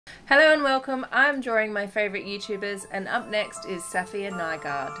Hello and welcome, I'm drawing my favourite YouTubers and up next is SAFIYA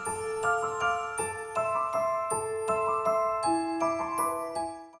NYGAARD.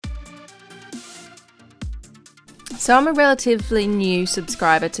 So I'm a relatively new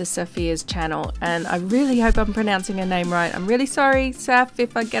subscriber to SAFIYA's channel and I really hope I'm pronouncing her name right. I'm really sorry, Saf,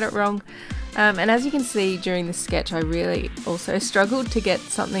 if I get it wrong. And as you can see during the sketch, I really also struggled to get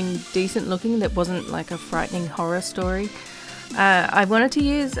something decent looking that wasn't like a frightening horror story. I wanted to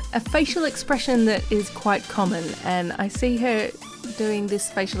use a facial expression that is quite common, and I see her doing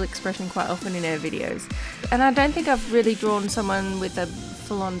this facial expression quite often in her videos. And I don't think I've really drawn someone with a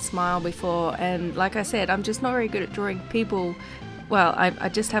full-on smile before, and like I said, I'm just not very good at drawing people. Well, I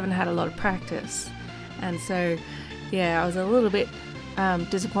just haven't had a lot of practice. And so, yeah, I was a little bit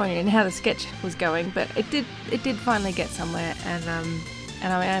disappointed in how the sketch was going, but it did finally get somewhere, and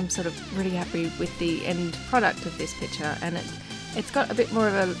I am sort of really happy with the end product of this picture, and it's got a bit more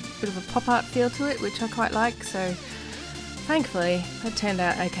of a pop art feel to it, which I quite like, so thankfully that turned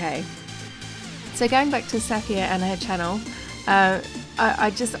out okay. So going back to SAFIYA and her channel,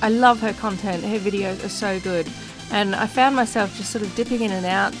 I love her content. Her videos are so good, and I found myself just sort of dipping in and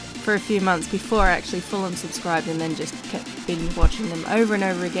out for a few months before I actually full on subscribed, and then just kept binge watching them over and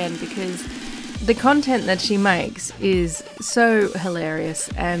over again because the content that she makes is so hilarious,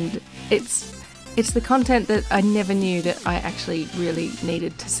 and it's the content that I never knew that I actually really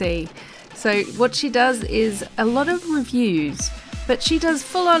needed to see. So what she does is a lot of reviews, but she does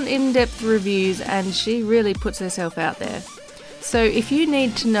full-on in-depth reviews and she really puts herself out there. So if you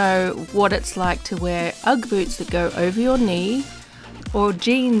need to know what it's like to wear Ugg boots that go over your knee, or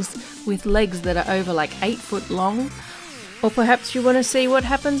jeans with legs that are over like 8 foot long, or perhaps you want to see what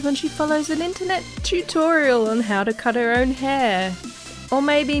happens when she follows an internet tutorial on how to cut her own hair, or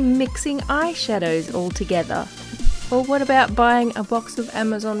maybe mixing eyeshadows all together, or what about buying a box of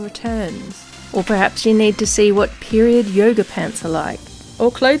Amazon returns, or perhaps you need to see what period yoga pants are like, or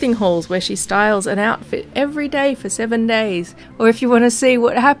clothing hauls where she styles an outfit every day for 7 days, or if you want to see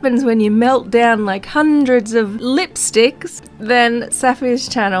what happens when you melt down like hundreds of lipsticks, then SAFIYA's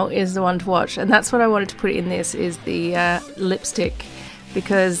channel is the one to watch. And that's what I wanted to put in this, is the lipstick,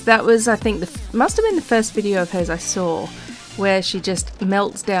 because that was, I think, must have been the first video of hers I saw, where she just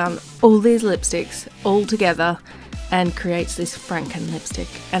melts down all these lipsticks all together and creates this Franken lipstick,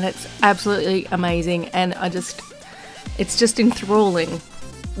 and it's absolutely amazing, and it's just enthralling.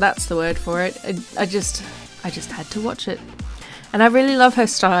 That's the word for it. I just had to watch it. And I really love her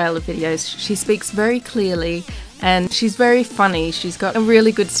style of videos. She speaks very clearly and she's very funny. She's got a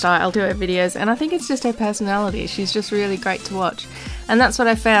really good style to her videos, and I think it's just her personality. She's just really great to watch. And that's what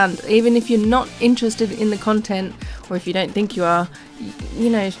I found. Even if you're not interested in the content, or if you don't think you are, you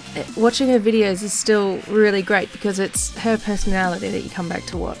know, watching her videos is still really great because it's her personality that you come back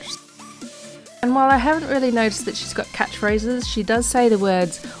to watch. And while I haven't really noticed that she's got catchphrases, she does say the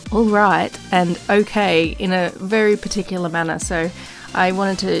words alright and okay in a very particular manner, so I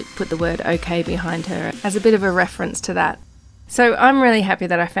wanted to put the word okay behind her as a bit of a reference to that. So I'm really happy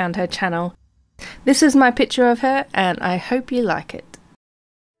that I found her channel. This is my picture of her, and I hope you like it.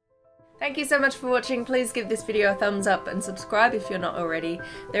 Thank you so much for watching. Please give this video a thumbs up and subscribe if you're not already.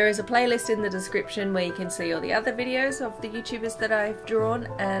 There is a playlist in the description where you can see all the other videos of the YouTubers that I've drawn,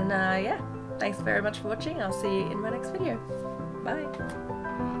 and yeah. Thanks very much for watching. I'll see you in my next video. Bye.